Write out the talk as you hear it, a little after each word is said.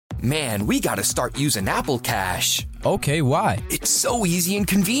Man, we gotta start using Apple Cash. Okay, why? It's so easy and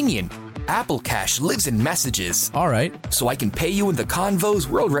convenient. Apple Cash lives in messages. All right. So I can pay you in the convos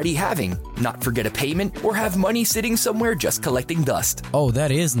we're already having, not forget a payment, or have money sitting somewhere just collecting dust. Oh, that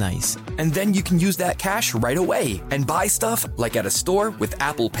is nice. And then you can use that cash right away and buy stuff like at a store with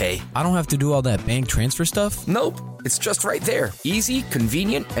Apple Pay. I don't have to do all that bank transfer stuff? Nope, it's just right there. Easy,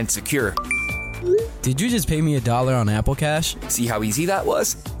 convenient, and secure. Did you just pay me $1 on Apple Cash? See how easy that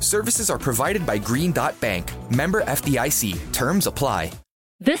was? Services are provided by Green Dot Bank. Member FDIC. Terms apply.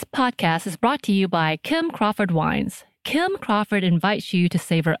 This podcast is brought to you by Kim Crawford Wines. Kim Crawford invites you to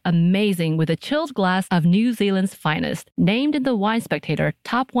savor amazing with a chilled glass of New Zealand's finest, named in the Wine Spectator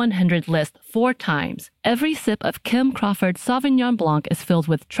Top 100 list 4 times. Every sip of Kim Crawford Sauvignon Blanc is filled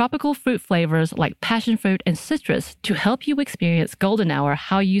with tropical fruit flavors like passion fruit and citrus to help you experience golden hour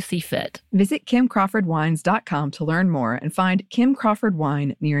how you see fit. Visit KimCrawfordWines.com to learn more and find Kim Crawford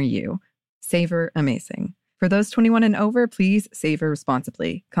Wine near you. Savor amazing. For those 21 and over, please savor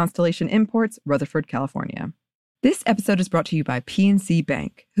responsibly. Constellation Imports, Rutherford, California. This episode is brought to you by PNC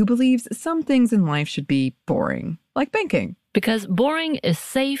Bank, who believes some things in life should be boring, like banking. Because boring is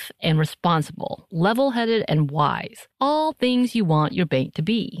safe and responsible, level-headed and wise. All things you want your bank to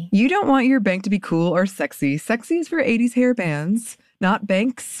be. You don't want your bank to be cool or sexy. Sexy is for 80s hair bands, not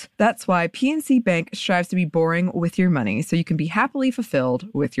banks. That's why PNC Bank strives to be boring with your money so you can be happily fulfilled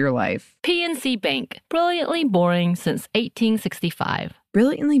with your life. PNC Bank, brilliantly boring since 1865.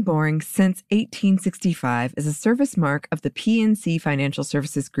 Brilliantly Boring Since 1865 is a service mark of the PNC Financial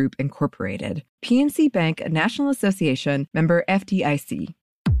Services Group, Incorporated. PNC Bank, a National Association, member FDIC.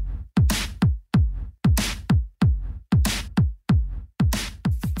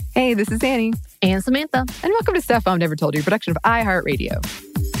 Hey, this is Annie. And Samantha. And welcome to Stuff Mom Never Told You, a production of iHeartRadio.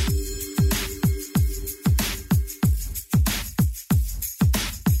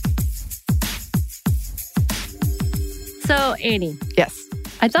 So, Annie. Yes.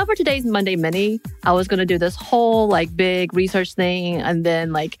 I thought for today's Monday Mini, I was going to do this whole big research thing and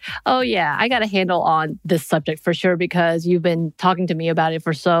then oh yeah, I got a handle on this subject for sure because you've been talking to me about it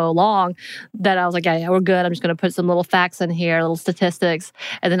for so long that I was like, yeah, we're good. I'm just going to put some little facts in here, little statistics.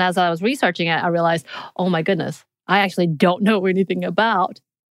 And then as I was researching it, I realized, oh my goodness, I actually don't know anything about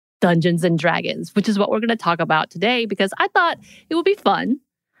Dungeons and Dragons, which is what we're going to talk about today because I thought it would be fun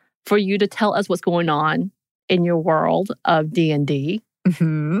for you to tell us what's going on in your world of D&D.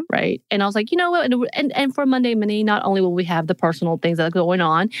 Mm-hmm. Right. And I was like, you know what? And for Monday Mini, not only will we have the personal things that are going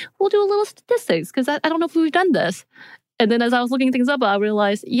on, we'll do a little statistics because I don't know if we've done this. And then as I was looking things up, I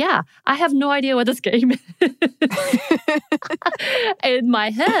realized, yeah, I have no idea what this game is. In my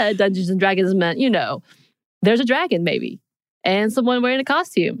head, Dungeons and Dragons meant, there's a dragon maybe and someone wearing a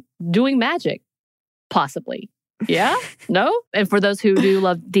costume doing magic, possibly. Yeah? No? And for those who do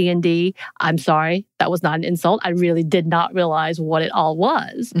love D&D, I'm sorry. That was not an insult. I really did not realize what it all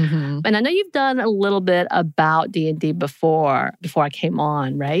was. Mm-hmm. And I know you've done a little bit about D&D before I came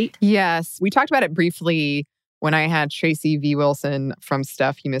on, right? Yes. We talked about it briefly when I had Tracy V. Wilson from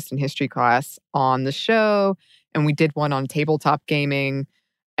Stuff You Missed in History class on the show. And we did one on tabletop gaming.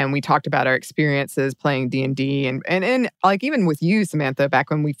 And we talked about our experiences playing D&D. And even with you, Samantha,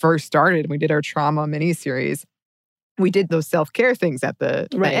 back when we first started, we did our trauma miniseries. We did those self-care things at the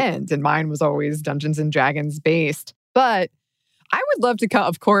end, and mine was always Dungeons and Dragons based. But I would love to come,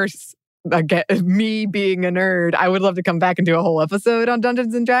 of course, again, me being a nerd, I would love to come back and do a whole episode on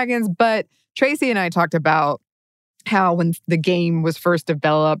Dungeons and Dragons. But Tracy and I talked about how when the game was first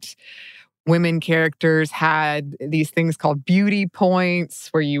developed, women characters had these things called beauty points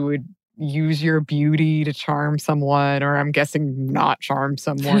where you would use your beauty to charm someone, or I'm guessing not charm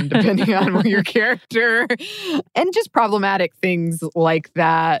someone, depending on your character, and just problematic things like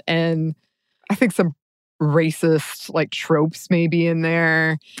that. And I think some racist tropes maybe in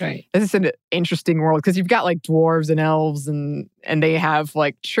there. Right. This is an interesting world because you've got dwarves and elves and they have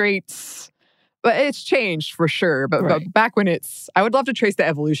traits. But it's changed for sure. But back when I would love to trace the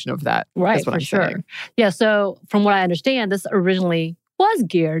evolution of that. Right, That's what I'm saying. Yeah, so from what I understand, this originally was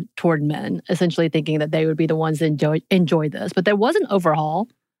geared toward men, essentially thinking that they would be the ones that enjoy this. But there was an overhaul.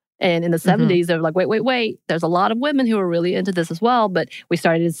 And in the 70s, they were like, wait. There's a lot of women who are really into this as well. But we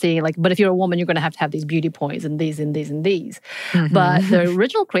started seeing but if you're a woman, you're going to have these beauty points and these and these and these. Mm-hmm. But the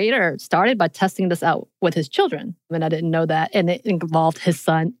original creator started by testing this out with his children. And I didn't know that. And it involved his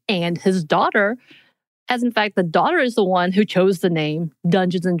son and his daughter. As in fact, the daughter is the one who chose the name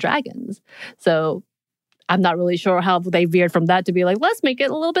Dungeons and Dragons. So I'm not really sure how they veered from that to be like, let's make it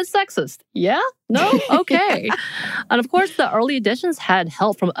a little bit sexist. Yeah? No? Okay. And of course, the early editions had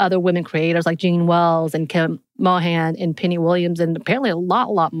help from other women creators like Jean Wells and Kim Mohan and Penny Williams, and apparently a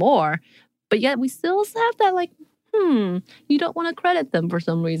lot more. But yet we still have that like, you don't want to credit them for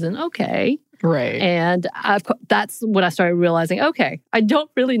some reason. Okay. Right. And that's when I started realizing, okay, I don't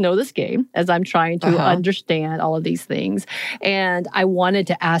really know this game as I'm trying to understand all of these things. And I wanted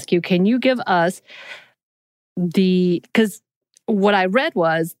to ask you, can you give us because what I read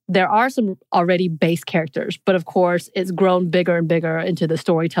was there are some already base characters, but of course it's grown bigger and bigger into the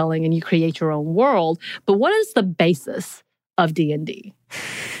storytelling and you create your own world. But what is the basis of D&D?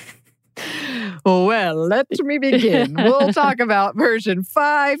 Well, let me begin. We'll talk about version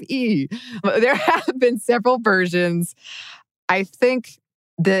 5e. There have been several versions. I think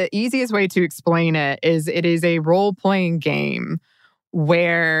the easiest way to explain it is a role-playing game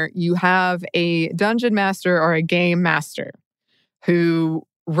where you have a dungeon master or a game master who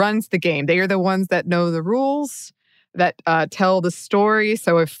runs the game. They are the ones that know the rules, that tell the story.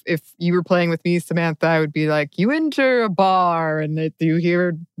 So if you were playing with me, Samantha, I would be like, you enter a bar and you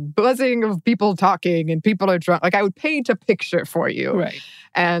hear buzzing of people talking and people are drunk. Like I would paint a picture for you. Right.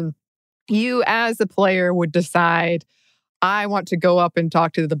 And you as the player would decide, I want to go up and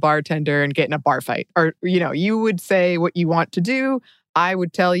talk to the bartender and get in a bar fight. Or, you would say what you want to do. I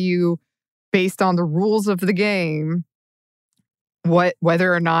would tell you based on the rules of the game,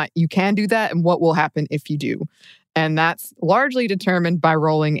 whether or not you can do that and what will happen if you do. And that's largely determined by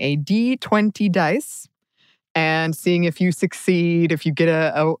rolling a D20 dice and seeing if you succeed. If you get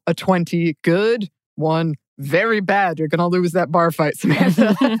a 20, good. 1, very bad. You're going to lose that bar fight,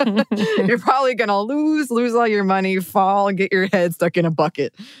 Samantha. You're probably going to lose all your money, fall, and get your head stuck in a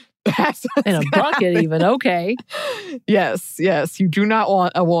bucket. In a bucket happen. Even, okay. Yes. You do not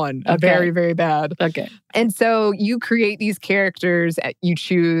want a 1. A very, very bad. Okay. And so you create these characters. You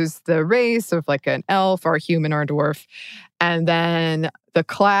choose the race of like an elf or a human or a dwarf. And then the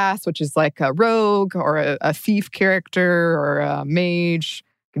class, which is like a rogue or a thief character or a mage,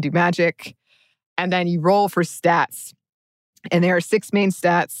 can do magic. And then you roll for stats. And there are 6 main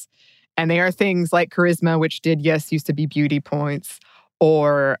stats. And they are things like charisma, which used to be beauty points,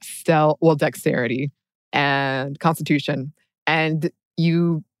 or dexterity and constitution. And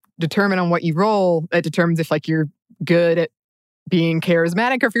you determine on what you roll, it determines if like you're good at being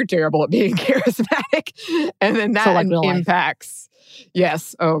charismatic or if you're terrible at being charismatic. And then that impacts.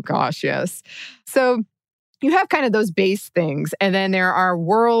 Yes. Oh gosh, yes. So you have kind of those base things. And then there are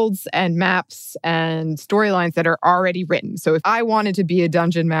worlds and maps and storylines that are already written. So if I wanted to be a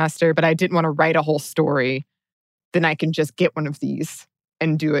dungeon master, but I didn't want to write a whole story, then I can just get one of these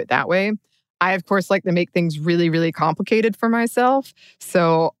and do it that way. I, of course, like to make things really, really complicated for myself.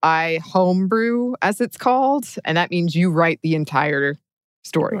 So I homebrew, as it's called. And that means you write the entire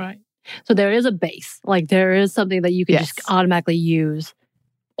story. Right. So there is a base. Like there is something that you can just automatically use.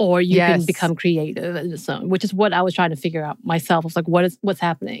 Or you can become creative, which is what I was trying to figure out myself. I was like, what's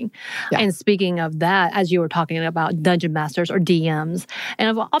happening? Yeah. And speaking of that, as you were talking about dungeon masters or DMs,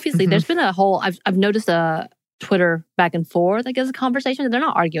 and obviously there's been a whole, I've noticed a Twitter back and forth, I guess, a conversation. They're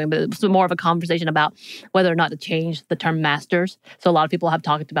not arguing, but it's more of a conversation about whether or not to change the term masters. So a lot of people have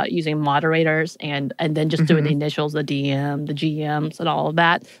talked about using moderators and then just doing the initials, the DM, the GMs, and all of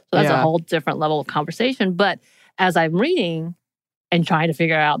that. So that's a whole different level of conversation. But as I'm reading and trying to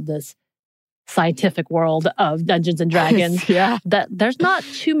figure out this scientific world of Dungeons and Dragons, that there's not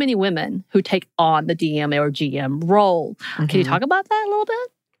too many women who take on the DM or GM role. Can you talk about that a little bit?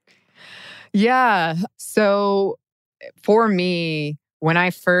 Yeah. So for me, when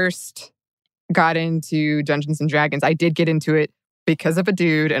I first got into Dungeons and Dragons, I did get into it because of a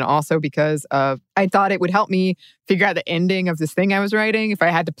dude and also because of, I thought it would help me figure out the ending of this thing I was writing. If I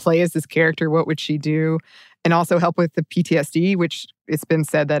had to play as this character, what would she do? And also help with the PTSD, which it's been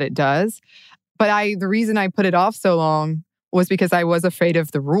said that it does. But the reason I put it off so long was because I was afraid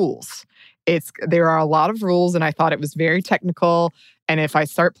of the rules. There are a lot of rules and I thought it was very technical. And if I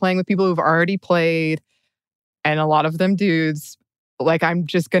start playing with people who've already played, and a lot of them dudes, like I'm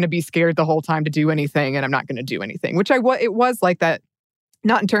just going to be scared the whole time to do anything and I'm not going to do anything, which it was like that,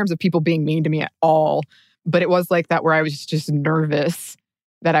 not in terms of people being mean to me at all, but it was like that where I was just nervous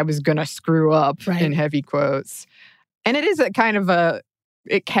that I was going to screw up in heavy quotes. And it is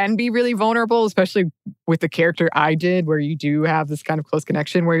it can be really vulnerable, especially with the character I did, where you do have this kind of close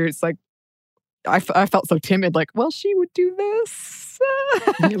connection where it's like, I felt so timid, like, well, she would do this.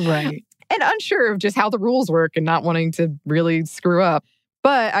 Right. And unsure of just how the rules work and not wanting to really screw up.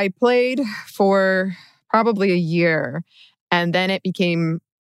 But I played for probably a year and then it became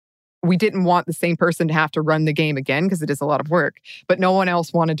we didn't want the same person to have to run the game again because it is a lot of work, but no one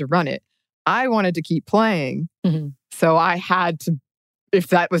else wanted to run it. I wanted to keep playing. Mm-hmm. So I had to, if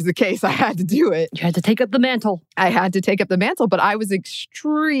that was the case, I had to do it. You had to take up the mantle. I had to take up the mantle, but I was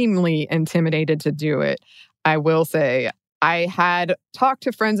extremely intimidated to do it. I will say, I had talked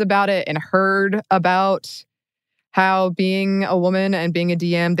to friends about it and heard about how being a woman and being a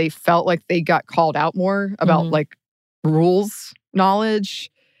DM, they felt like they got called out more about like rules knowledge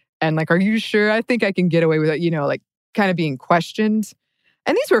and like, are you sure? I think I can get away with it, like kind of being questioned.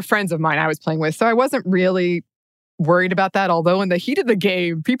 And these were friends of mine I was playing with, so I wasn't really worried about that. Although in the heat of the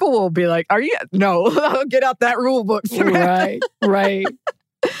game, people will be like, no, I'll get out that rule book. Right.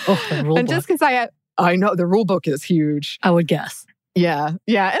 Oh, the rule and book. just because I know the rule book is huge. I would guess. Yeah. And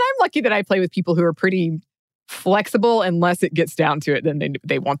I'm lucky that I play with people who are pretty flexible. Unless it gets down to it, then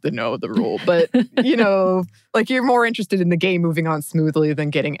they want to know the rule. But, like you're more interested in the game moving on smoothly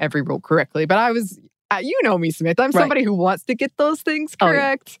than getting every rule correctly. But I was, you know me, Smith. I'm somebody who wants to get those things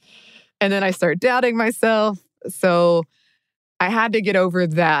correct. Oh, yeah. And then I start doubting myself. So I had to get over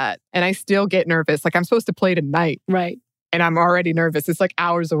that. And I still get nervous. Like I'm supposed to play tonight. Right. And I'm already nervous. It's like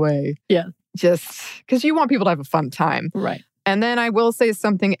hours away. Yeah. Just because you want people to have a fun time. Right. And then I will say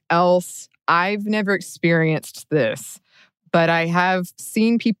something else. I've never experienced this, but I have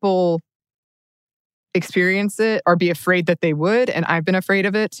seen people experience it or be afraid that they would. And I've been afraid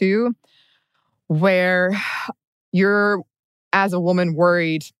of it too, where you're, as a woman,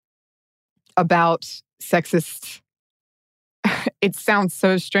 worried about sexist. It sounds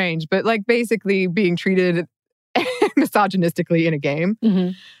so strange, but like basically being treated misogynistically in a game,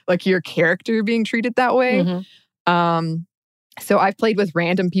 like your character being treated that way. So I've played with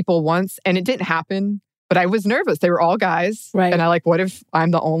random people once and it didn't happen, but I was nervous. They were all guys. Right. And what if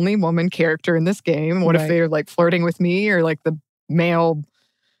I'm the only woman character in this game? What if they're like flirting with me or like the male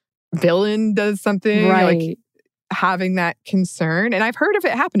villain does something? Right. Like having that concern. And I've heard of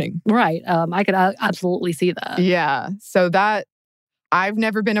it happening. Right. I could absolutely see that. Yeah. So that I've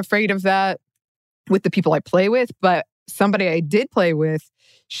never been afraid of that with the people I play with, but somebody I did play with,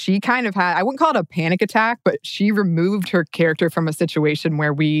 she kind of had, I wouldn't call it a panic attack, but she removed her character from a situation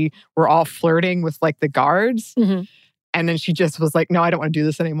where we were all flirting with like the guards. And then she just was like, no, I don't want to do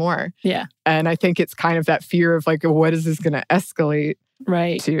this anymore. Yeah. And I think it's kind of that fear of like, what is this going to escalate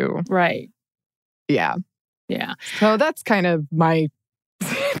to? Right. Yeah. Yeah. So that's kind of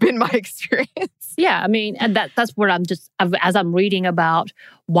been my experience. Yeah, I mean, and that's where as I'm reading about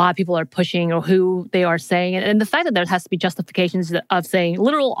why people are pushing or who they are saying, and the fact that there has to be justifications of saying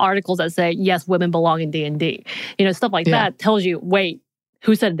literal articles that say, yes, women belong in D&D. Stuff like that tells you, wait,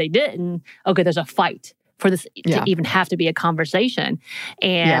 who said they didn't? Okay, there's a fight for this to even have to be a conversation.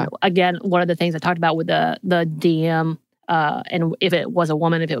 And again, one of the things I talked about with the DM, and if it was a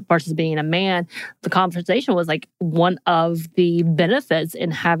woman, if it versus being a man, the conversation was like one of the benefits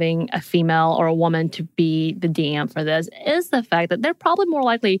in having a female or a woman to be the DM for this is the fact that they're probably more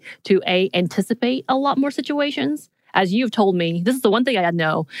likely to anticipate a lot more situations. As you've told me, this is the one thing I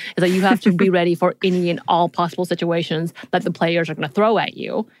know is that you have to be ready for any and all possible situations that the players are going to throw at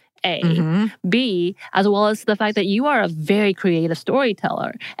you. A. B, as well as the fact that you are a very creative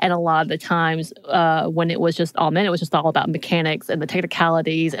storyteller. And a lot of the times when it was just all men, it was just all about mechanics and the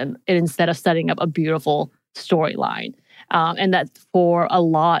technicalities and instead of setting up a beautiful storyline. And that for a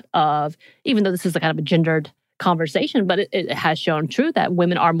lot of, even though this is a kind of a gendered conversation, but it has shown true that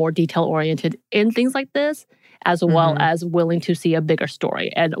women are more detail-oriented in things like this, as well as willing to see a bigger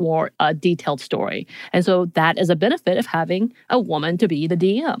story and more detailed story. And so that is a benefit of having a woman to be the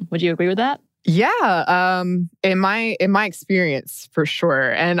DM. Would you agree with that? Yeah, in my experience, for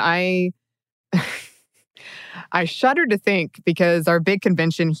sure. And I shudder to think because our big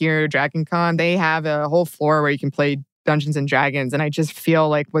convention here, Dragon Con, they have a whole floor where you can play Dungeons and Dragons. And I just feel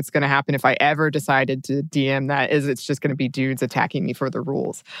like what's going to happen if I ever decided to DM that is it's just going to be dudes attacking me for the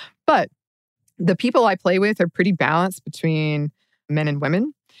rules. But the people I play with are pretty balanced between men and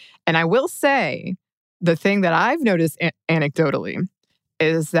women. And I will say the thing that I've noticed anecdotally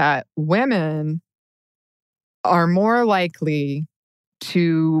is that women are more likely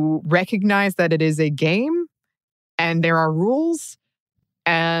to recognize that it is a game and there are rules.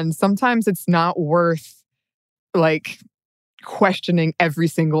 And sometimes it's not worth like questioning every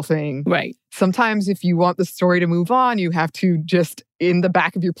single thing. Right. Sometimes if you want the story to move on, you have to just in the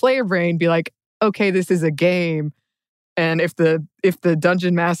back of your player brain be like, okay, this is a game. And if the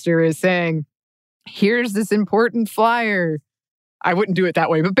dungeon master is saying, here's this important flyer, I wouldn't do it that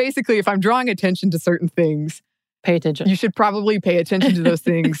way. But basically, if I'm drawing attention to certain things, pay attention. You should probably pay attention to those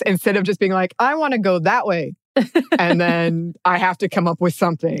things instead of just being like, I want to go that way. and then I have to come up with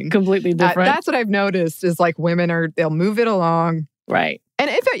something Completely different. That's what I've noticed is like they'll move it along. Right. And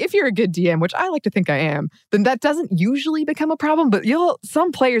if you're a good DM, which I like to think I am, then that doesn't usually become a problem. But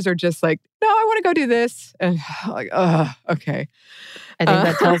some players are just like, no, I want to go do this. And like, okay. I think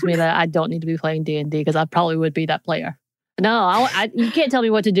that tells me that I don't need to be playing D&D because I probably would be that player. No, you can't tell me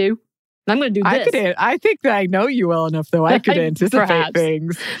what to do. I'm going to do this. I think that I know you well enough, though. I could anticipate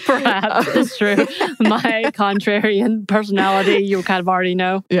things. Perhaps. It's true. My contrarian personality, you kind of already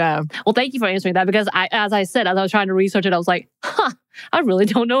know. Yeah. Well, thank you for answering that because as I said, as I was trying to research it, I was like, I really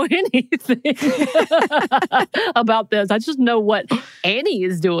don't know anything about this. I just know what Annie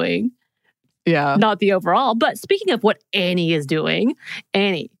is doing. Yeah. Not the overall. But speaking of what Annie is doing,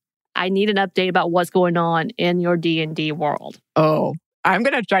 Annie, I need an update about what's going on in your D&D world. Oh, I'm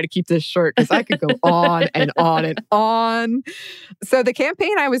going to try to keep this short because I could go on and on and on. So the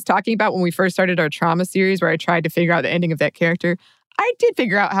campaign I was talking about when we first started our trauma series where I tried to figure out the ending of that character, I did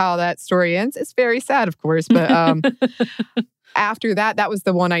figure out how that story ends. It's very sad, of course. But after that was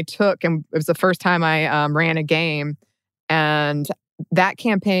the one I took. And it was the first time I ran a game. And that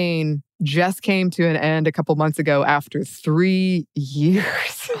campaign just came to an end a couple months ago after 3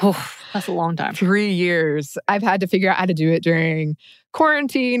 years. Oh, that's a long time. 3 years. I've had to figure out how to do it during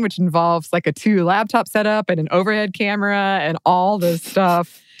quarantine, which involves like a 2 laptop setup and an overhead camera and all this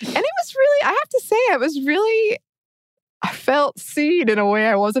stuff. And it was really, I have to say, I felt seen in a way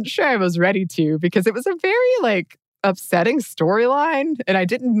I wasn't sure I was ready to because it was a very like upsetting storyline. And I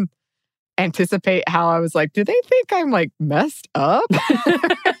didn't anticipate how I was like, do they think I'm like messed up?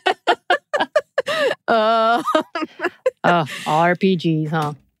 RPGs,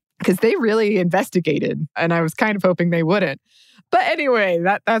 huh? Because they really investigated, and I was kind of hoping they wouldn't. But anyway,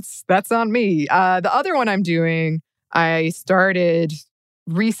 that's on me. The other one I'm doing, I started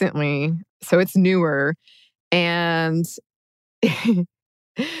recently, so it's newer, and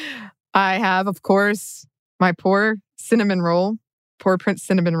I have, of course, my poor Cinnamon Roll. Poor Prince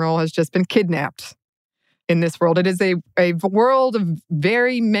Cinnamon Roll has just been kidnapped. In this world, it is a world of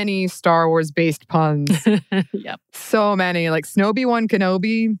very many Star Wars-based puns. Yep. So many, like Snow-Obi-Wan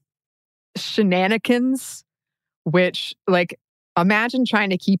Kenobi, shenanigans, which, like, imagine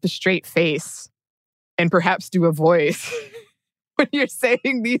trying to keep a straight face and perhaps do a voice when you're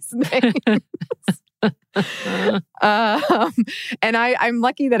saying these names. And I'm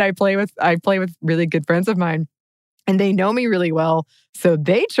lucky that I play with really good friends of mine. And they know me really well, so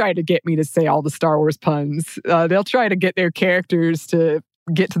they try to get me to say all the Star Wars puns. They'll try to get their characters to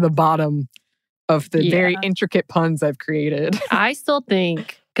get to the bottom of the very intricate puns I've created. I still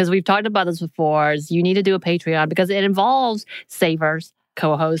think, because we've talked about this before, is you need to do a Patreon because it involves Savers,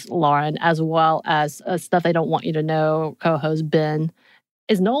 co-host Lauren, as well as Stuff They Don't Want You to Know, co-host Ben.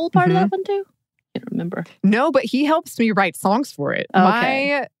 Is Noel part of that one too? I can't remember. No, but he helps me write songs for it. Okay.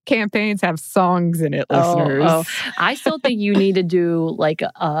 My campaigns have songs in it, listeners. I still think you need to do like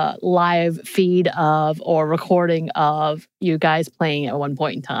a live feed of or recording of you guys playing at one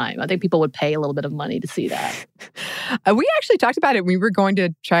point in time. I think people would pay a little bit of money to see that. We actually talked about it. We were going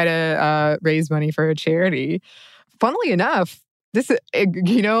to try to raise money for a charity. Funnily enough, this,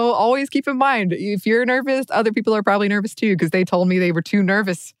 always keep in mind, if you're nervous, other people are probably nervous too, because they told me they were too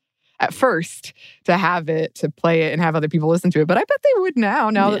nervous at first to play it and have other people listen to it. But I bet they would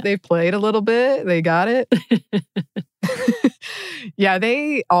now that they've played a little bit, they got it. Yeah,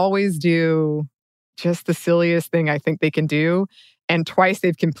 they always do just the silliest thing I think they can do. And twice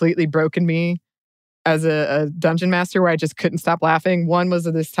they've completely broken me as a dungeon master where I just couldn't stop laughing. One was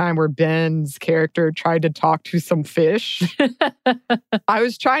at this time where Ben's character tried to talk to some fish. I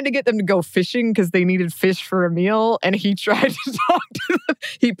was trying to get them to go fishing because they needed fish for a meal. And he tried to talk to them.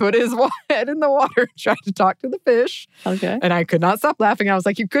 He put his head in the water and tried to talk to the fish. Okay. And I could not stop laughing. I was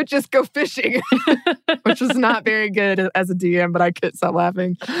like, you could just go fishing, which was not very good as a DM, but I couldn't stop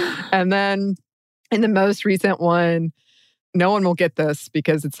laughing. And then in the most recent one, no one will get this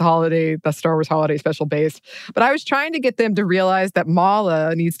because it's the Star Wars holiday special based. But I was trying to get them to realize that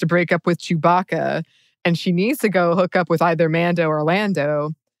Mala needs to break up with Chewbacca and she needs to go hook up with either Mando or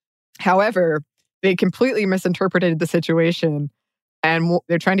Lando. However, they completely misinterpreted the situation and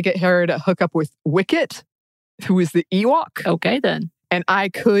they're trying to get her to hook up with Wicket, who is the Ewok. Okay, then. And I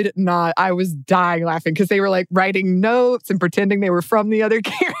could not. I was dying laughing because they were like writing notes and pretending they were from the other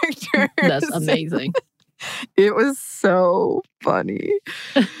characters. That's amazing. It was so funny.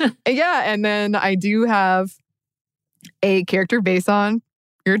 Yeah, and then I do have a character based on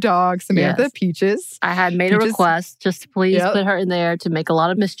your dog, Samantha Peaches. I had made a request just to please put her in there to make a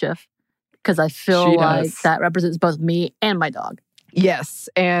lot of mischief because I feel like that represents both me and my dog. Yes.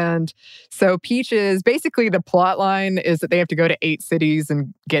 And so Peaches, basically the plot line is that they have to go to 8 cities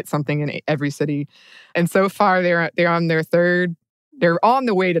and get something in every city. And so far they're on their they're on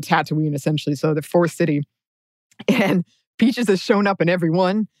the way to Tatooine, essentially. So the 4th city. And Peaches has shown up in every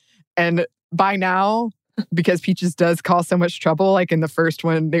one. And by now, because Peaches does cause so much trouble, like in the first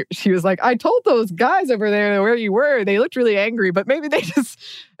one, she was like, I told those guys over there where you were. They looked really angry, but maybe they just...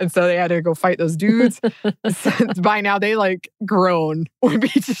 And so they had to go fight those dudes. So by now, they like groan when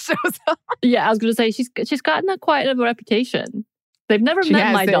Peaches shows up. Yeah, I was going to say, she's gotten quite a reputation. They've never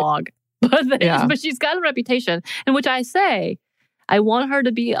met my dog, but she's got a reputation, in which I say, I want her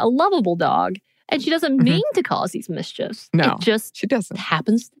to be a lovable dog. And she doesn't mean to cause these mischiefs. No, it just she doesn't.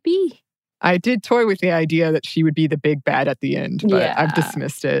 Happens to be. I did toy with the idea that she would be the big bad at the end, but I've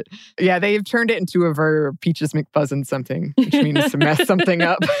dismissed it. Yeah, they've turned it into a verb, Peaches McBuzzin' something, which means to mess something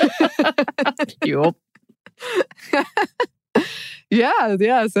up. Yup.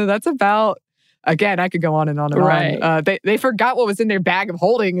 Yeah. So that's about, again, I could go on and on and on. They forgot what was in their bag of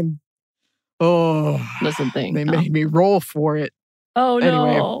holding, and that's the thing. They made me roll for it. Oh,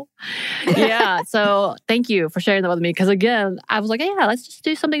 no. Anyway. Yeah. So thank you for sharing that with me. Because again, I was like, yeah, let's just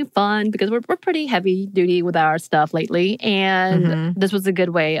do something fun because we're pretty heavy duty with our stuff lately. And this was a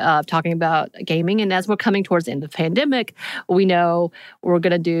good way of talking about gaming. And as we're coming towards the end of the pandemic, we know we're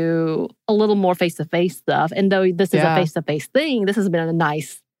going to do a little more face-to-face stuff. And though this is a face-to-face thing, this has been a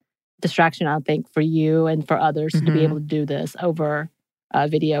nice distraction, I think, for you and for others to be able to do this over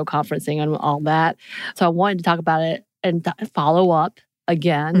video conferencing and all that. So I wanted to talk about it and follow up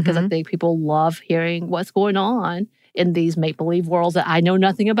again, because I think people love hearing what's going on in these make-believe worlds that I know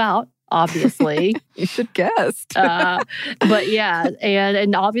nothing about, obviously. You should guess. But yeah,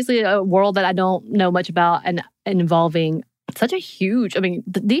 and obviously a world that I don't know much about and involving such a huge, I mean,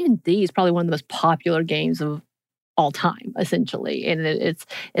 the D&D is probably one of the most popular games of all time, essentially. And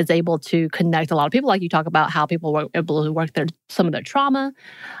it's able to connect a lot of people. Like you talk about how people were able to work some of their trauma.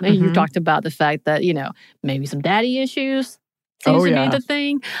 And you talked about the fact that, maybe some daddy issues seems to be the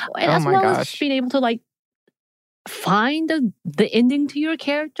thing. And as well as being able to like find the ending to your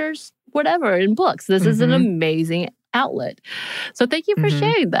characters, whatever, in books. This is an amazing outlet. So thank you for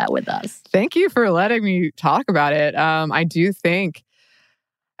sharing that with us. Thank you for letting me talk about it. I do think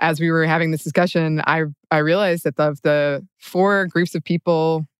as we were having this discussion, I realized that of the 4 groups of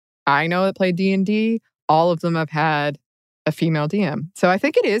people I know that play D&D, all of them have had a female DM. So I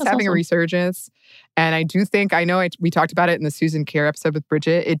think it is having a resurgence. And I do think, we talked about it in the Susan Kerr episode with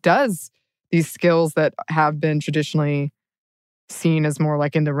Bridget, it does these skills that have been traditionally seen as more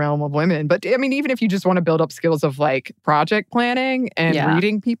like in the realm of women. But I mean, even if you just want to build up skills of like project planning and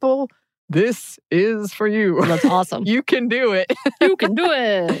reading people, this is for you. That's awesome. You can do it. You can do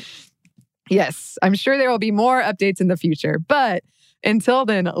it. Yes, I'm sure there will be more updates in the future. But until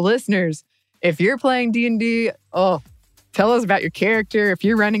then, listeners, if you're playing D&D, tell us about your character. If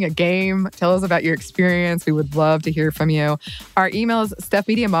you're running a game, tell us about your experience. We would love to hear from you. Our email is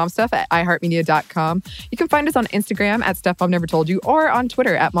stuffmediamomstuff@iheartmedia.com. You can find us on Instagram @StuffMomNeverToldYou or on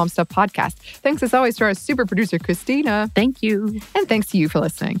Twitter @MomStuffPodcast. Thanks as always to our super producer, Christina. Thank you. And thanks to you for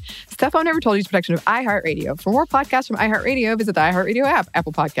listening. Stuff Mom Never Told You is a production of iHeartRadio. For more podcasts from iHeartRadio, visit the iHeartRadio app,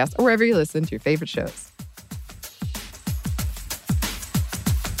 Apple Podcasts, or wherever you listen to your favorite shows.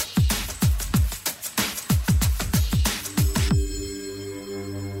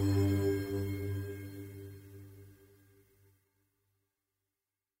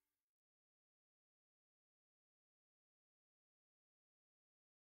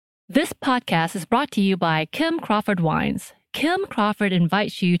 This podcast is brought to you by Kim Crawford Wines. Kim Crawford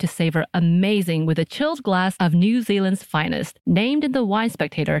invites you to savor amazing with a chilled glass of New Zealand's finest, named in the Wine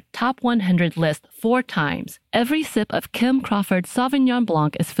Spectator Top 100 list 4 times. Every sip of Kim Crawford Sauvignon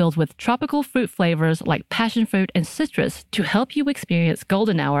Blanc is filled with tropical fruit flavors like passion fruit and citrus to help you experience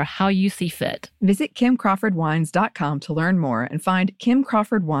golden hour how you see fit. Visit KimCrawfordWines.com to learn more and find Kim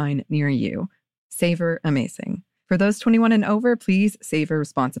Crawford wine near you. Savor amazing. For those 21 and over, please savor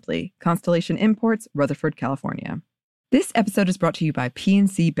responsibly. Constellation Imports, Rutherford, California. This episode is brought to you by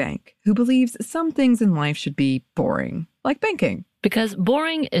PNC Bank, who believes some things in life should be boring, like banking. Because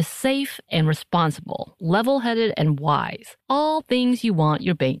boring is safe and responsible, level-headed and wise. All things you want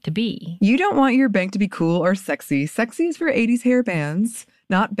your bank to be. You don't want your bank to be cool or sexy. Sexy is for 80s hair bands,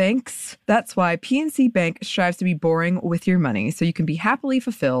 not banks. That's why PNC Bank strives to be boring with your money so you can be happily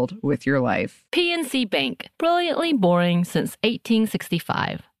fulfilled with your life. PNC Bank, brilliantly boring since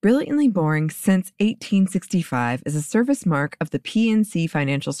 1865. Brilliantly Boring Since 1865 is a service mark of the PNC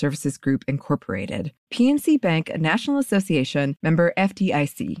Financial Services Group, Incorporated. PNC Bank, a National Association, member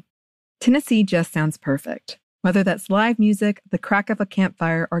FDIC. Tennessee just sounds perfect. Whether that's live music, the crack of a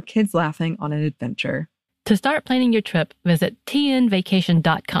campfire, or kids laughing on an adventure. To start planning your trip, visit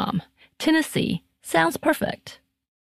tnvacation.com. Tennessee sounds perfect.